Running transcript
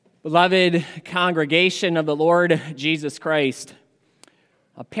Beloved congregation of the Lord Jesus Christ,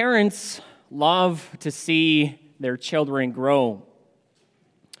 parents love to see their children grow.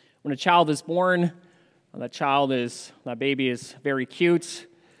 When a child is born, that baby is very cute,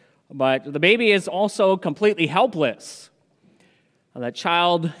 but the baby is also completely helpless. That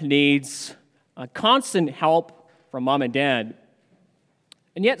child needs constant help from mom and dad.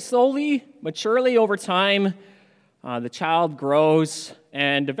 And yet slowly, maturely over time, the child grows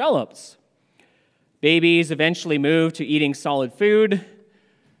and develops. Babies eventually move to eating solid food,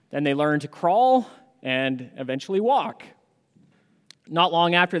 then they learn to crawl and eventually walk. Not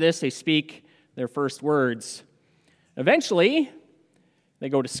long after this, they speak their first words. Eventually, they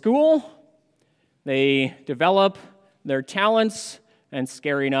go to school, they develop their talents, and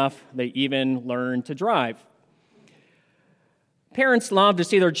scary enough, they even learn to drive. Parents love to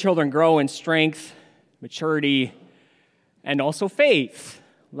see their children grow in strength, maturity, and also faith.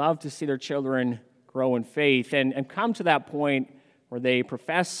 Love to see their children grow in faith and come to that point where they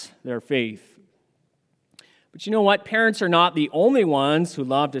profess their faith. But you know what? Parents are not the only ones who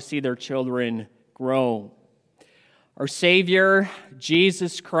love to see their children grow. Our Savior,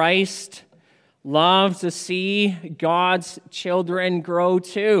 Jesus Christ, loves to see God's children grow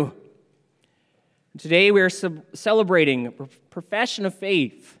too. Today we are celebrating a profession of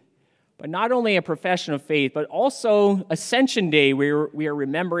faith. But not only a profession of faith, but also Ascension Day. We are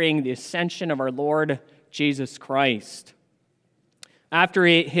remembering the ascension of our Lord Jesus Christ. After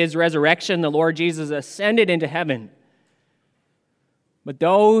his resurrection, the Lord Jesus ascended into heaven. But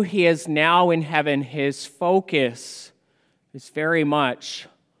though he is now in heaven, his focus is very much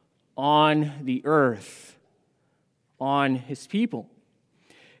on the earth, on his people.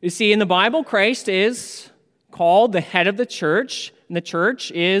 You see, in the Bible, Christ is called the head of the church, and the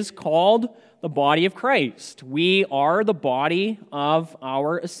church is called the body of Christ. We are the body of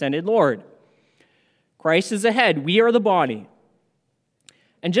our ascended Lord. Christ is the head. We are the body.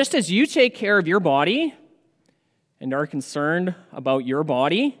 And just as you take care of your body and are concerned about your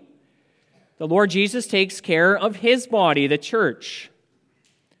body, the Lord Jesus takes care of his body, the church.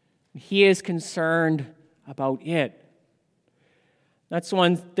 He is concerned about it. That's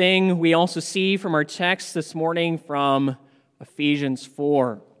one thing we also see from our text this morning from Ephesians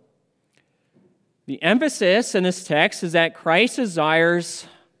 4. The emphasis in this text is that Christ desires,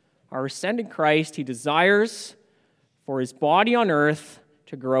 our ascended Christ, he desires for his body on earth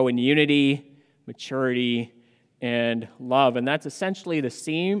to grow in unity, maturity, and love. And that's essentially the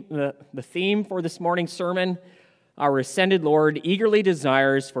theme for this morning's sermon. Our ascended Lord eagerly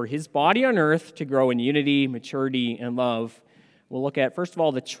desires for his body on earth to grow in unity, maturity, and love. We'll look at, first of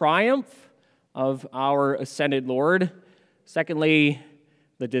all, the triumph of our ascended Lord. Secondly,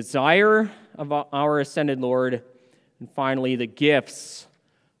 the desire of our ascended Lord. And finally, the gifts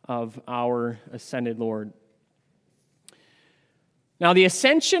of our ascended Lord. Now, the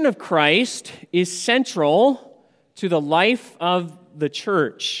ascension of Christ is central to the life of the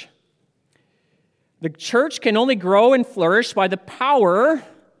church. The church can only grow and flourish by the power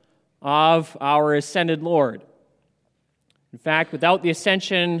of our ascended Lord. In fact, without the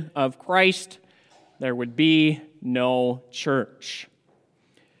ascension of Christ, there would be no church.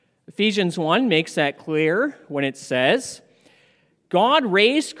 Ephesians 1 makes that clear when it says, God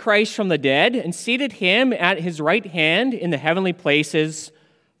raised Christ from the dead and seated him at his right hand in the heavenly places,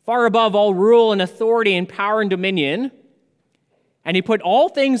 far above all rule and authority and power and dominion. And he put all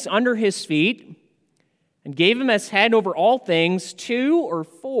things under his feet and gave him as head over all things to or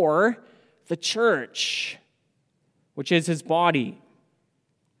for the church, which is his body,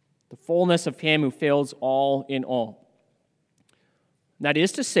 the fullness of him who fills all in all. That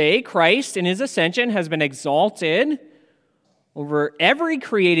is to say, Christ in his ascension has been exalted over every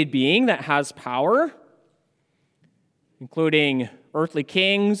created being that has power, including earthly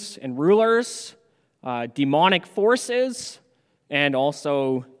kings and rulers, demonic forces, and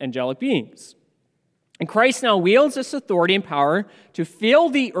also angelic beings. And Christ now wields this authority and power to fill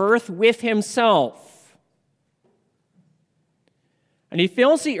the earth with himself. And he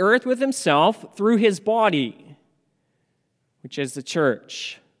fills the earth with himself through his body, which is the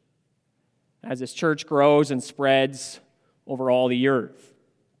church, as his church grows and spreads over all the earth.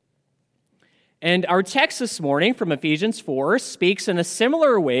 And our text this morning from Ephesians 4 speaks in a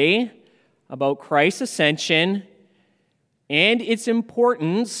similar way about Christ's ascension and its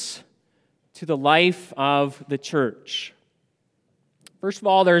importance to the life of the church. First of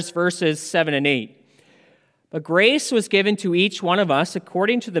all, there's verses 7 and 8. But grace was given to each one of us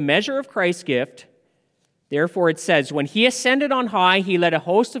according to the measure of Christ's gift. Therefore it says, when he ascended on high, he led a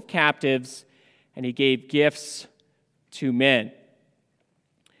host of captives, and he gave gifts to men.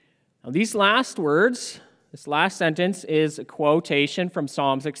 Now, these last words, this last sentence, is a quotation from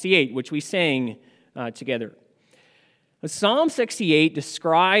Psalm 68, which we sang together. Psalm 68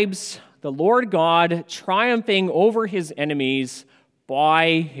 describes the Lord God triumphing over his enemies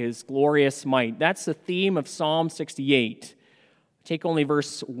by his glorious might. That's the theme of Psalm 68. Take only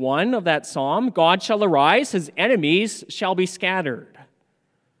verse 1 of that psalm. God shall arise, his enemies shall be scattered.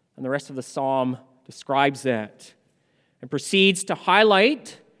 And the rest of the psalm describes that and proceeds to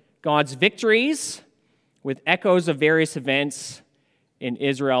highlight God's victories with echoes of various events in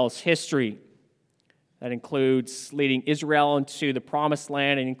Israel's history. That includes leading Israel into the promised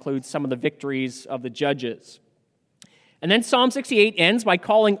land and includes some of the victories of the judges. And then Psalm 68 ends by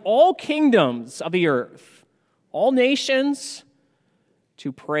calling all kingdoms of the earth, all nations,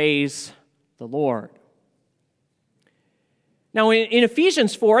 to praise the Lord. Now, in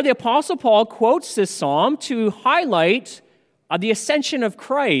Ephesians 4, the Apostle Paul quotes this psalm to highlight the ascension of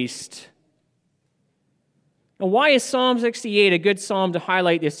Christ. Now, why is Psalm 68 a good psalm to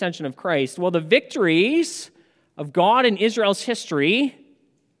highlight the ascension of Christ? Well, the victories of God in Israel's history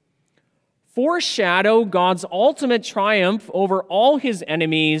foreshadow God's ultimate triumph over all his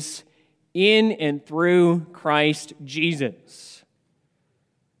enemies in and through Christ Jesus.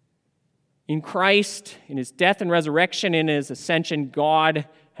 In Christ, in his death and resurrection, in his ascension, God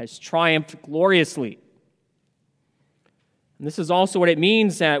has triumphed gloriously. And this is also what it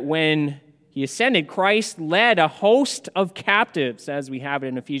means that when he ascended, Christ led a host of captives, as we have it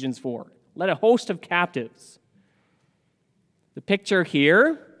in Ephesians 4. Led a host of captives. The picture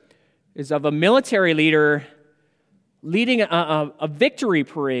here is of a military leader leading a victory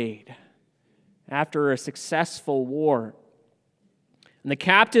parade after a successful war. And the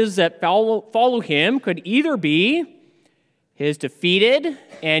captives that follow him could either be his defeated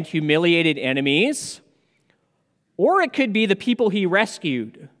and humiliated enemies, or it could be the people he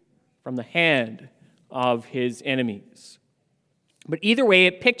rescued from the hand of his enemies. But either way,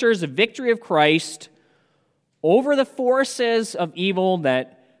 it pictures the victory of Christ over the forces of evil,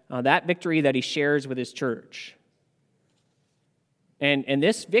 that victory that he shares with his church. And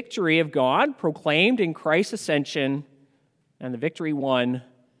this victory of God proclaimed in Christ's ascension and the victory won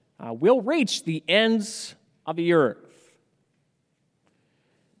will reach the ends of the earth.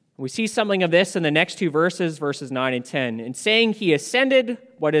 We see something of this in the next two verses, verses 9 and 10. In saying he ascended,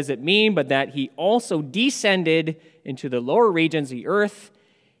 what does it mean? But that he also descended into the lower regions of the earth.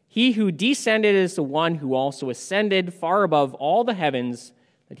 He who descended is the one who also ascended far above all the heavens,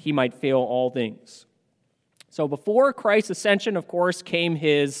 that he might fill all things. So before Christ's ascension, of course, came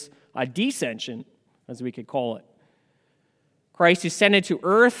his descension, as we could call it. Christ descended to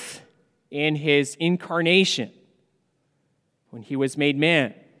earth in his incarnation, when he was made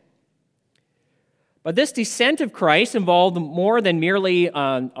man. But this descent of Christ involved more than merely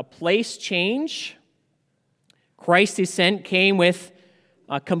a place change. Christ's descent came with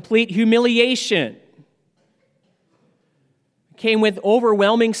a complete humiliation. It came with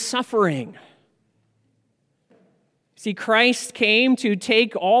overwhelming suffering. See, Christ came to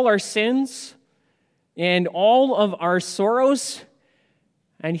take all our sins and all of our sorrows,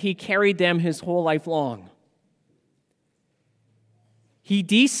 and he carried them his whole life long. He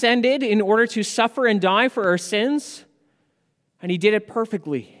descended in order to suffer and die for our sins, and he did it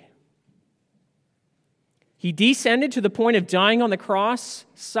perfectly. He descended to the point of dying on the cross,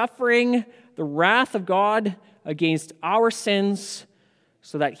 suffering the wrath of God against our sins,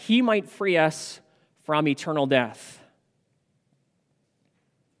 so that he might free us from eternal death.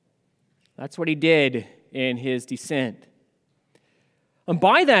 That's what he did in his descent. And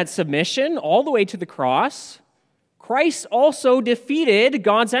by that submission, all the way to the cross, Christ also defeated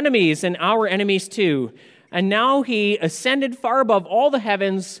God's enemies and our enemies too. And now he ascended far above all the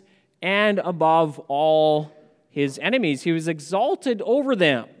heavens and above all his enemies. He was exalted over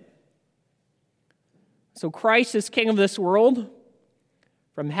them. So Christ is king of this world.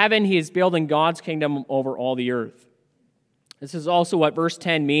 From heaven, he is building God's kingdom over all the earth. This is also what verse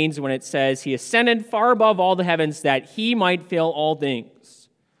 10 means when it says, he ascended far above all the heavens that he might fill all things.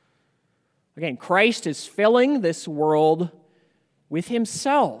 Again, Christ is filling this world with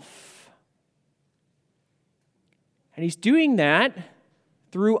himself. And he's doing that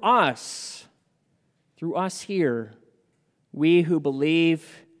through us here, we who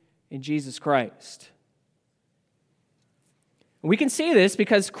believe in Jesus Christ. And we can see this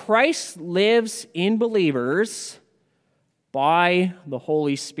because Christ lives in believers by the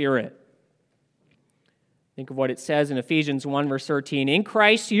Holy Spirit. Think of what it says in Ephesians 1, verse 13. In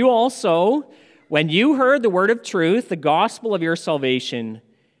Christ you also, when you heard the word of truth, the gospel of your salvation,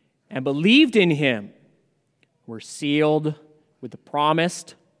 and believed in him, were sealed with the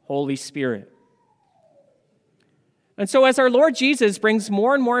promised Holy Spirit. And so as our Lord Jesus brings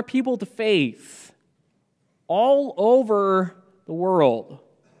more and more people to faith all over the world,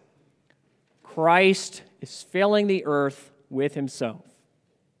 Christ is filling the earth with himself.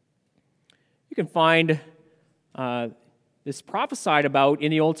 You can find this prophesied about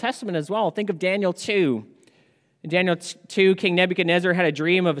in the Old Testament as well. Think of Daniel 2. In Daniel 2, King Nebuchadnezzar had a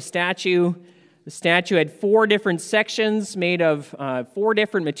dream of a statue. The statue had 4 different sections made of 4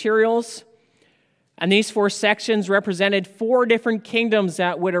 different materials. And these 4 sections represented 4 different kingdoms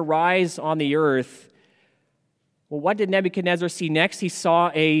that would arise on the earth. Well, what did Nebuchadnezzar see next? He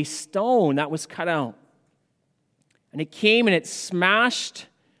saw a stone that was cut out. And it came and it smashed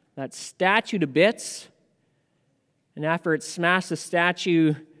that statue to bits. And after it smashed the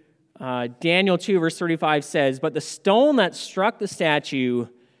statue, Daniel 2, verse 35 says, "But the stone that struck the statue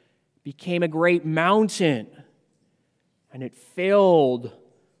became a great mountain, and it filled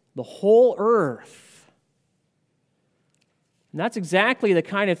the whole earth." And that's exactly the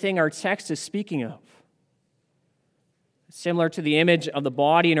kind of thing our text is speaking of. Similar to the image of the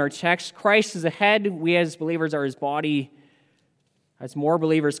body in our text, Christ is the head. We as believers are his body. As more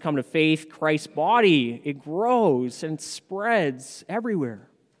believers come to faith, Christ's body, it grows and spreads everywhere.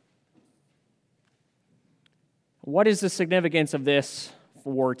 What is the significance of this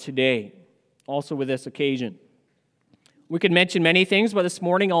for today, also with this occasion? We could mention many things, but this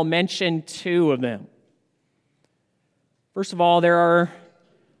morning I'll mention 2 of them. First of all, there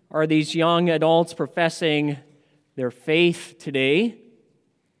are these young adults professing their faith today.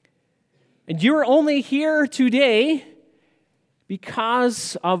 And you're only here today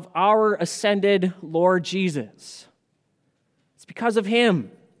because of our ascended Lord Jesus. It's because of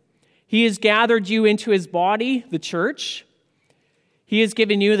him. He has gathered you into his body, the church. He has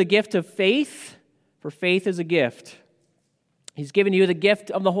given you the gift of faith, for faith is a gift. He's given you the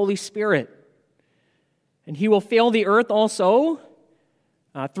gift of the Holy Spirit. And he will fill the earth also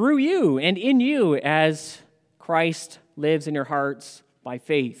through you and in you as Christ lives in your hearts by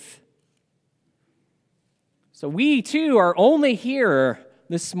faith. So we too are only here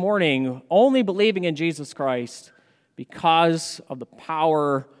this morning, only believing in Jesus Christ because of the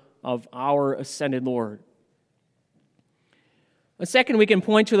power of our ascended Lord. A second, we can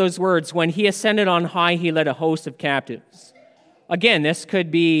point to those words, "When he ascended on high, he led a host of captives." Again,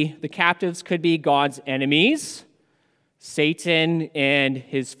 the captives could be God's enemies, Satan and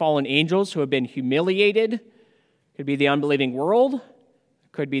his fallen angels who have been humiliated. Could be the unbelieving world.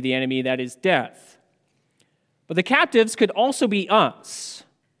 Could be the enemy that is death. But the captives could also be us,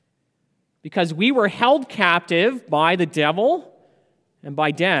 because we were held captive by the devil and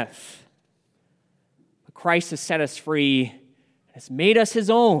by death. But Christ has set us free and has made us his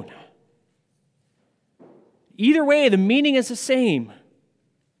own. Either way, the meaning is the same.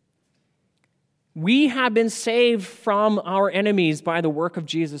 We have been saved from our enemies by the work of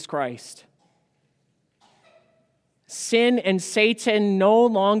Jesus Christ. Sin and Satan no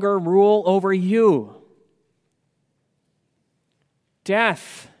longer rule over you.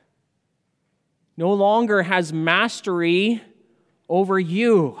 Death no longer has mastery over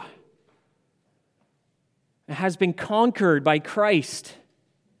you. It has been conquered by Christ.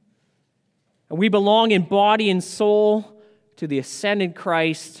 And we belong in body and soul to the ascended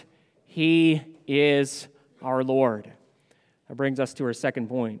Christ. He is our Lord. That brings us to our second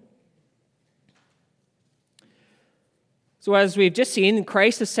point. So as we've just seen,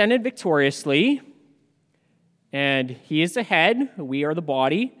 Christ ascended victoriously, and he is the head, we are the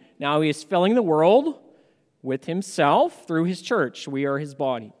body. Now he is filling the world with himself through his church. We are his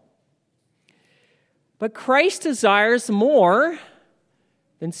body. But Christ desires more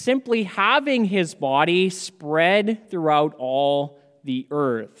than simply having his body spread throughout all the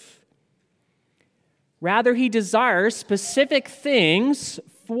earth. Rather, he desires specific things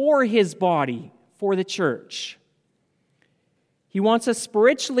for his body, for the church. He wants a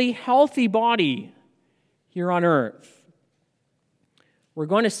spiritually healthy body here on earth. We're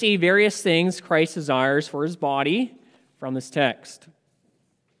going to see various things Christ desires for his body from this text.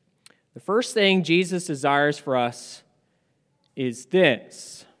 The first thing Jesus desires for us is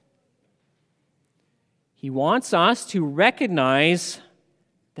this. He wants us to recognize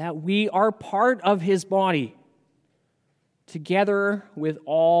that we are part of his body, together with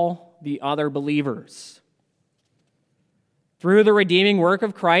all the other believers. Through the redeeming work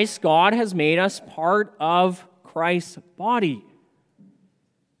of Christ, God has made us part of Christ's body.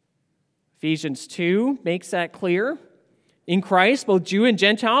 Ephesians 2 makes that clear. In Christ, both Jew and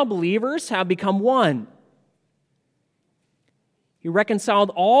Gentile believers have become one. He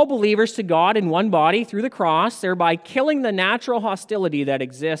reconciled all believers to God in one body through the cross, thereby killing the natural hostility that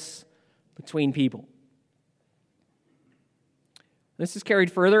exists between people. This is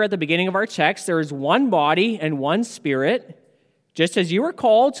carried further at the beginning of our text. There is one body and one Spirit, just as you were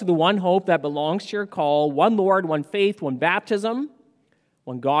called to the one hope that belongs to your call, one Lord, one faith, one baptism,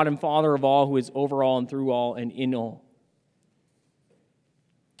 one God and Father of all, who is over all and through all and in all.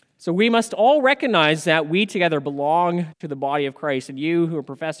 So we must all recognize that we together belong to the body of Christ, and you who are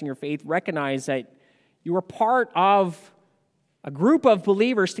professing your faith recognize that you are part of a group of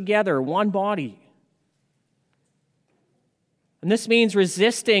believers together, one body. And this means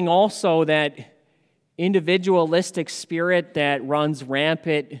resisting also that individualistic spirit that runs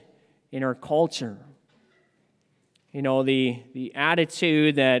rampant in our culture. You know, the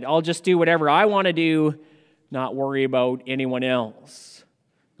attitude that I'll just do whatever I want to do, not worry about anyone else.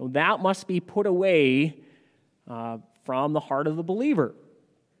 So that must be put away from the heart of the believer.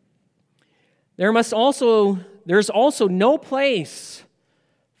 There's also no place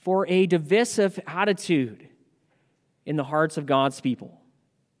for a divisive attitude in the hearts of God's people.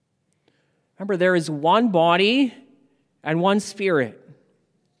 Remember, there is one body and one Spirit.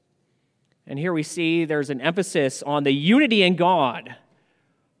 And here we see there's an emphasis on the unity in God.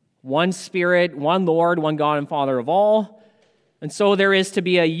 One Spirit, one Lord, one God and Father of all. And so there is to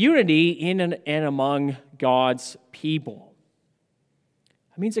be a unity in and among God's people.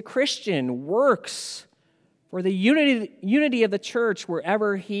 That means a Christian works for the unity of the church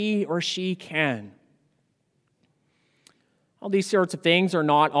wherever he or she can. All these sorts of things are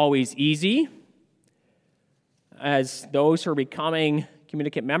not always easy. As those who are becoming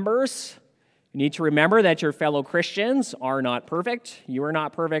communicant members, you need to remember that your fellow Christians are not perfect. You are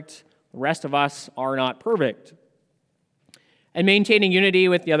not perfect. The rest of us are not perfect. And maintaining unity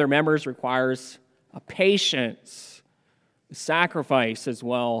with the other members requires a patience, a sacrifice as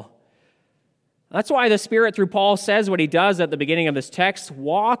well. That's why the Spirit, through Paul, says what he does at the beginning of this text: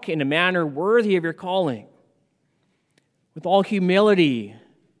 walk in a manner worthy of your calling, with all humility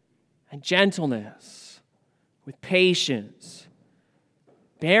and gentleness, with patience,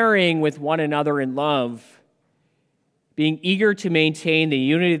 bearing with one another in love, being eager to maintain the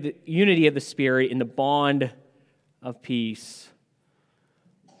unity of the Spirit in the bond of peace.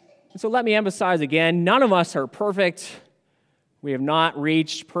 And so let me emphasize again, none of us are perfect. We have not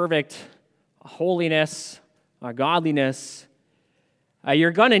reached perfect holiness, godliness.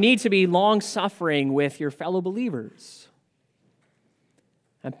 You're going to need to be long-suffering with your fellow believers.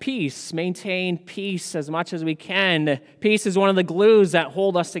 And peace, maintain peace as much as we can. Peace is one of the glues that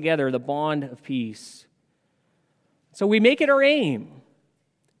hold us together, the bond of peace. So we make it our aim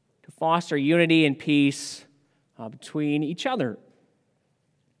to foster unity and peace between each other.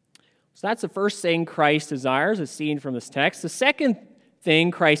 So that's the first thing Christ desires, as seen from this text. The second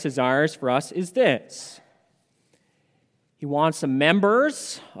thing Christ desires for us is this. He wants the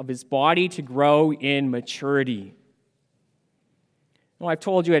members of his body to grow in maturity. Well, I've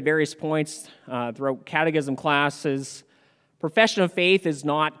told you at various points throughout catechism classes, profession of faith is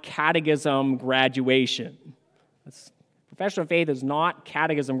not catechism graduation. Profession of faith is not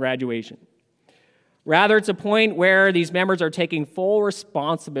catechism graduation. Rather, it's a point where these members are taking full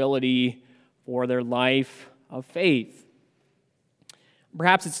responsibility for their life of faith.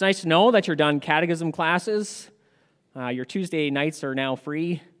 Perhaps it's nice to know that you're done catechism classes. Your Tuesday nights are now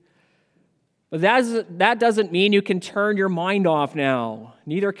free. But that doesn't mean you can turn your mind off now.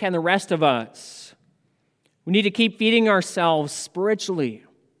 Neither can the rest of us. We need to keep feeding ourselves spiritually.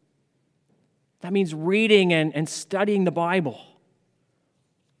 That means reading and studying the Bible.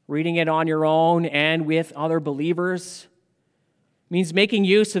 Reading it on your own and with other believers. It means making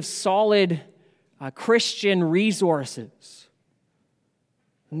use of solid Christian resources.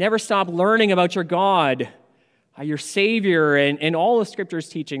 Never stop learning about your God, your Savior, and all of Scripture's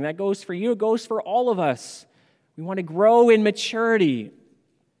teaching. That goes for you, it goes for all of us. We want to grow in maturity.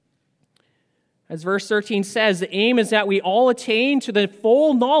 As verse 13 says, the aim is that we all attain to the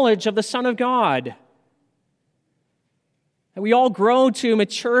full knowledge of the Son of God. That we all grow to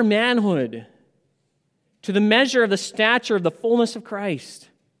mature manhood, to the measure of the stature of the fullness of Christ.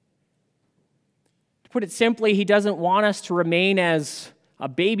 To put it simply, he doesn't want us to remain as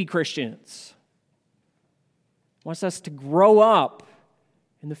baby Christians. He wants us to grow up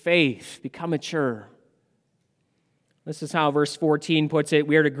in the faith, become mature. This is how verse 14 puts it.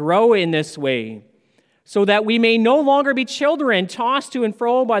 We are to grow in this way, so that we may no longer be children, tossed to and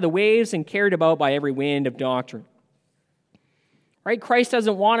fro by the waves and carried about by every wind of doctrine. Right? Christ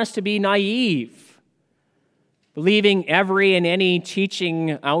doesn't want us to be naive, believing every and any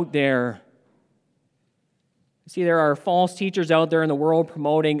teaching out there. See, there are false teachers out there in the world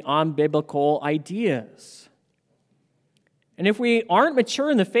promoting unbiblical ideas. And if we aren't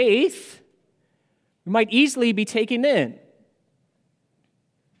mature in the faith, we might easily be taken in.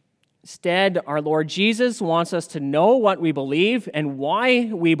 Instead, our Lord Jesus wants us to know what we believe and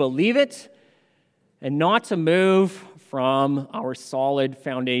why we believe it, and not to move from our solid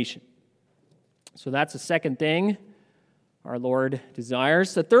foundation. So that's the second thing our Lord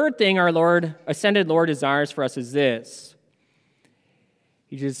desires. The third thing our ascended Lord desires for us is this.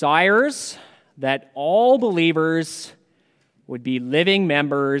 He desires that all believers would be living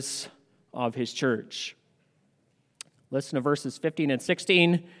members of his church. Listen to verses 15 and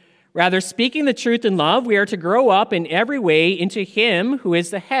 16. Rather, speaking the truth in love, we are to grow up in every way into him who is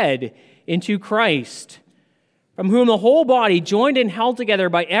the head, into Christ, from whom the whole body, joined and held together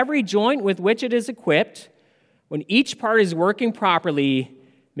by every joint with which it is equipped, when each part is working properly,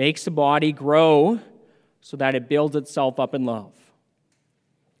 makes the body grow so that it builds itself up in love.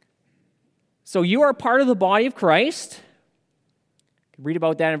 So you are part of the body of Christ. You can read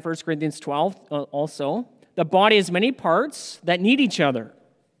about that in 1 Corinthians 12 also. The body has many parts that need each other.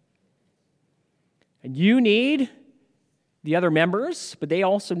 And you need the other members, but they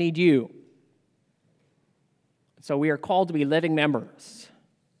also need you. So we are called to be living members.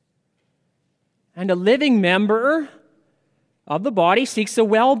 And a living member of the body seeks the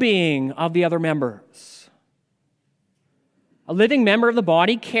well-being of the other members. A living member of the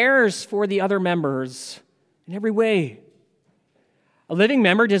body cares for the other members in every way. A living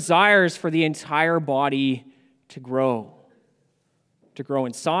member desires for the entire body to grow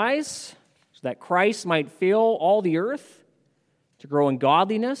in size, so that Christ might fill all the earth, to grow in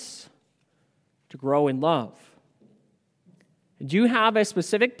godliness, to grow in love. And you have a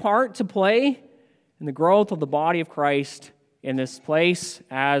specific part to play in the growth of the body of Christ in this place,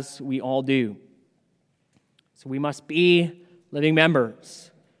 as we all do. So we must be living members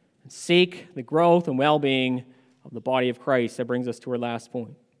and seek the growth and well-being of the body of Christ. That brings us to our last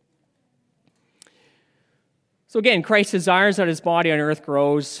point. So again, Christ desires that his body on earth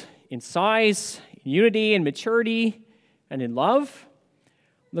grows in size, in unity, in maturity, and in love.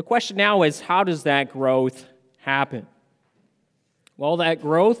 The question now is, how does that growth happen? Well, that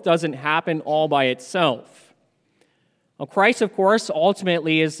growth doesn't happen all by itself. Well, Christ, of course,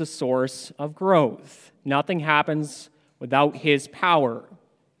 ultimately is the source of growth. Nothing happens without his power.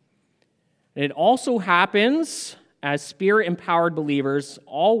 And it also happens as Spirit-empowered believers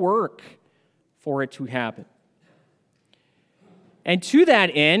all work for it to happen. And to that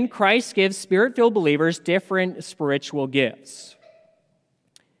end, Christ gives Spirit-filled believers different spiritual gifts.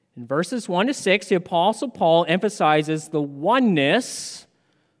 In verses 1 to 6, the Apostle Paul emphasizes the oneness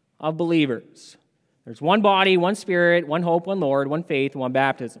of believers. There's one body, one Spirit, one hope, one Lord, one faith, one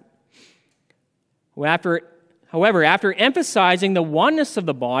baptism. However, after emphasizing the oneness of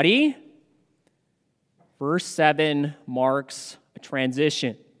the body, verse 7 marks a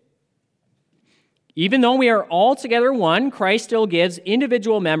transition. Even though we are all together one, Christ still gives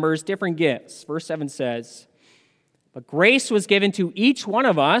individual members different gifts. Verse 7 says, "But grace was given to each one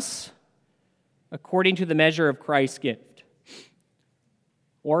of us according to the measure of Christ's gift."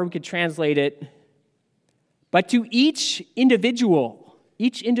 Or we could translate it, but to each individual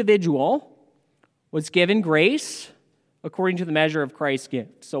was given grace according to the measure of Christ's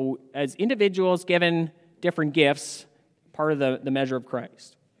gift. So as individuals given different gifts, part of the measure of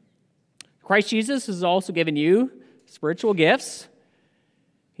Christ. Christ Jesus has also given you spiritual gifts.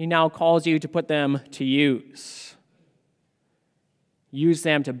 He now calls you to put them to use. Use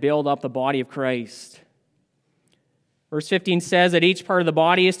them to build up the body of Christ. Verse 15 says that each part of the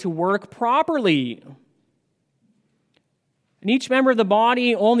body is to work properly. And each member of the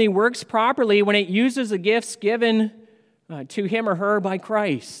body only works properly when it uses the gifts given to him or her by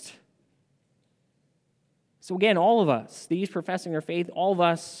Christ. So again, all of us, these professing their faith, all of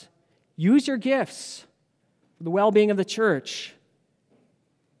us, use your gifts for the well-being of the church.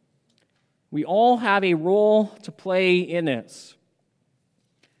 We all have a role to play in this.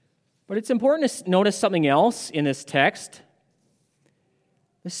 But it's important to notice something else in this text.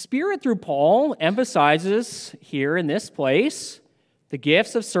 The Spirit, through Paul, emphasizes here in this place the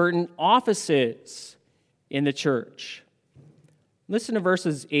gifts of certain offices in the church. Listen to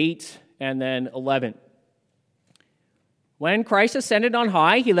verses 8 and then 11. When Christ ascended on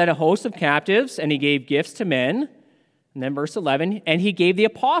high, he led a host of captives, and he gave gifts to men. And then verse 11, and he gave the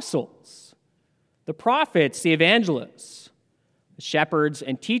apostles, the prophets, the evangelists, the shepherds,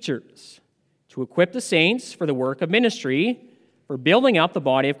 and teachers to equip the saints for the work of ministry, for building up the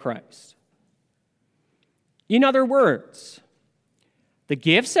body of Christ. In other words, The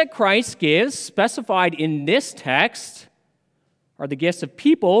gifts that Christ gives, specified in this text, are the gifts of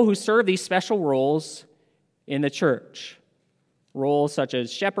people who serve these special roles in the church. Roles such as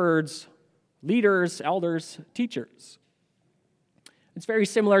shepherds, leaders, elders, teachers. It's very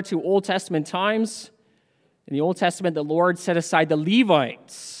similar to Old Testament times. In the Old Testament, the Lord set aside the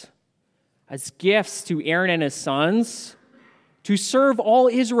Levites as gifts to Aaron and his sons to serve all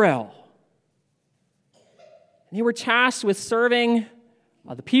Israel. And they were tasked with serving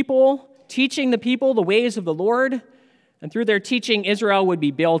the people, teaching the people the ways of the Lord, and through their teaching, Israel would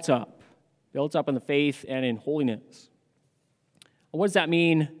be built up in the faith and in holiness. Well, what does that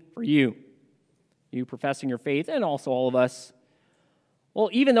mean for you? You professing your faith, and also all of us. Well,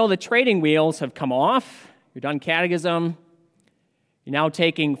 even though the training wheels have come off, you're done catechism, you're now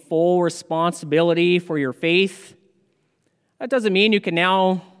taking full responsibility for your faith, that doesn't mean you can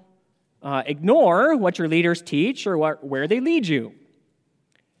now ignore what your leaders teach or where they lead you.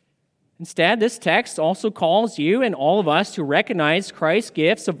 Instead, this text also calls you and all of us to recognize Christ's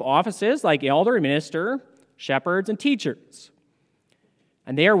gifts of offices like elder and minister, shepherds, and teachers.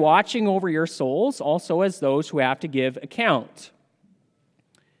 And they are watching over your souls also as those who have to give account.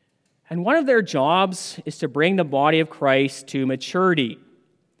 And one of their jobs is to bring the body of Christ to maturity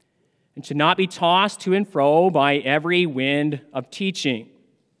and to not be tossed to and fro by every wind of teaching.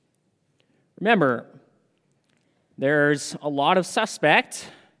 Remember, there's a lot of suspect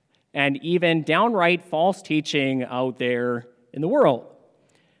and even downright false teaching out there in the world.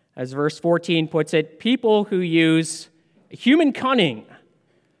 As verse 14 puts it, people who use human cunning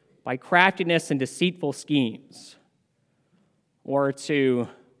by craftiness and deceitful schemes. Or to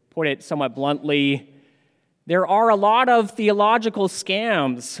put it somewhat bluntly, there are a lot of theological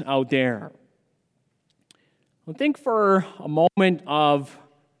scams out there. Well, think for a moment of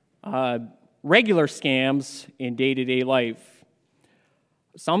regular scams in day-to-day life.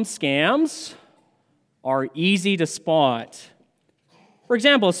 Some scams are easy to spot. For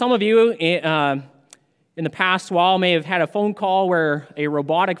example, some of you in the past while may have had a phone call where a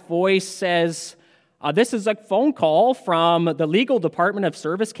robotic voice says, this is a phone call from the Legal Department of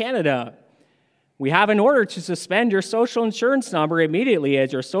Service Canada. We have an order to suspend your social insurance number immediately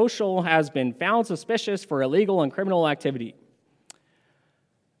as your social has been found suspicious for illegal and criminal activity.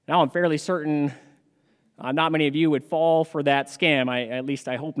 Now, I'm fairly certain not many of you would fall for that scam. At least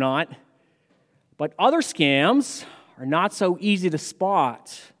I hope not. But other scams are not so easy to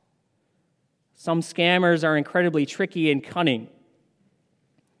spot. Some scammers are incredibly tricky and cunning.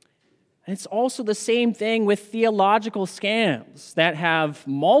 And it's also the same thing with theological scams that have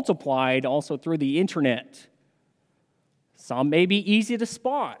multiplied also through the internet. Some may be easy to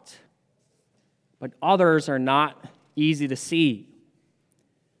spot, but others are not easy to see.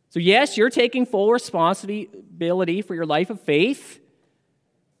 So yes, you're taking full responsibility for your life of faith,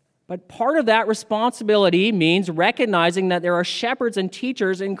 but part of that responsibility means recognizing that there are shepherds and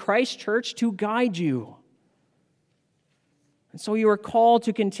teachers in Christ's church to guide you. And so you are called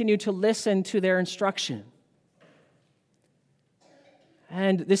to continue to listen to their instruction.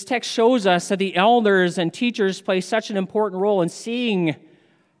 And this text shows us that the elders and teachers play such an important role in seeing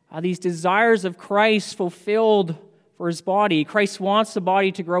these desires of Christ fulfilled for his body. Christ wants the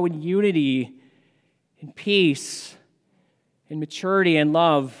body to grow in unity, in peace, in maturity and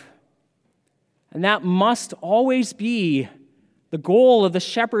love. And that must always be the goal of the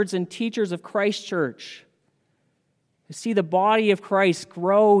shepherds and teachers of Christ's church, to see the body of Christ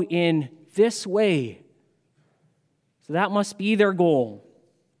grow in this way. So that must be their goal.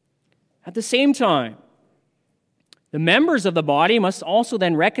 At the same time, the members of the body must also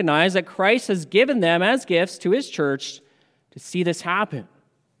then recognize that Christ has given them as gifts to his church to see this happen.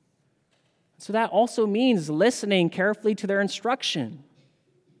 So that also means listening carefully to their instruction.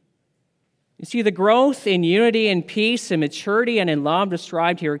 You see, the growth in unity and peace and maturity and in love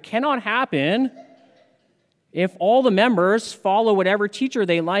described here cannot happen if all the members follow whatever teacher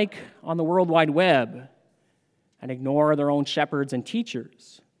they like on the World Wide Web and ignore their own shepherds and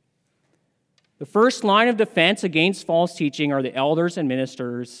teachers. The first line of defense against false teaching are the elders and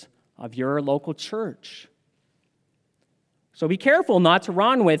ministers of your local church. So be careful not to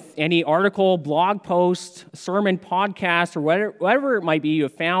run with any article, blog post, sermon, podcast, or whatever it might be you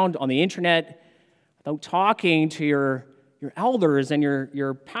have found on the internet without talking to your elders and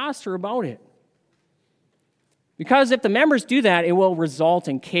your pastor about it. Because if the members do that, it will result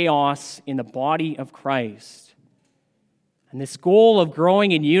in chaos in the body of Christ. And this goal of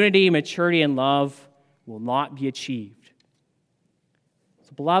growing in unity, maturity, and love will not be achieved.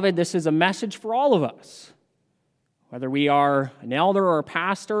 So, beloved, this is a message for all of us. Whether we are an elder or a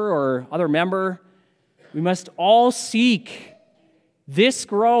pastor or other member, we must all seek this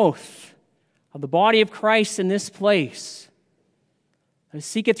growth of the body of Christ in this place. Let us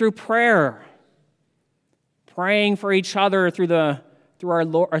seek it through prayer, praying for each other through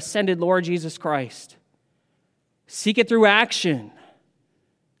our ascended Lord Jesus Christ. Seek it through action.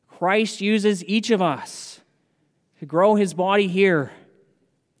 Christ uses each of us to grow his body here,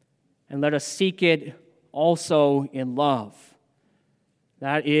 and let us seek it also in love.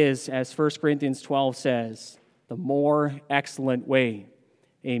 That is, as 1 Corinthians 12 says, the more excellent way.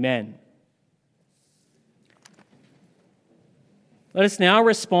 Amen. Let us now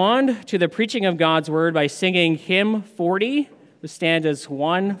respond to the preaching of God's word by singing hymn 40, with stanzas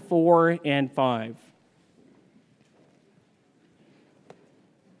 1, 4, and 5.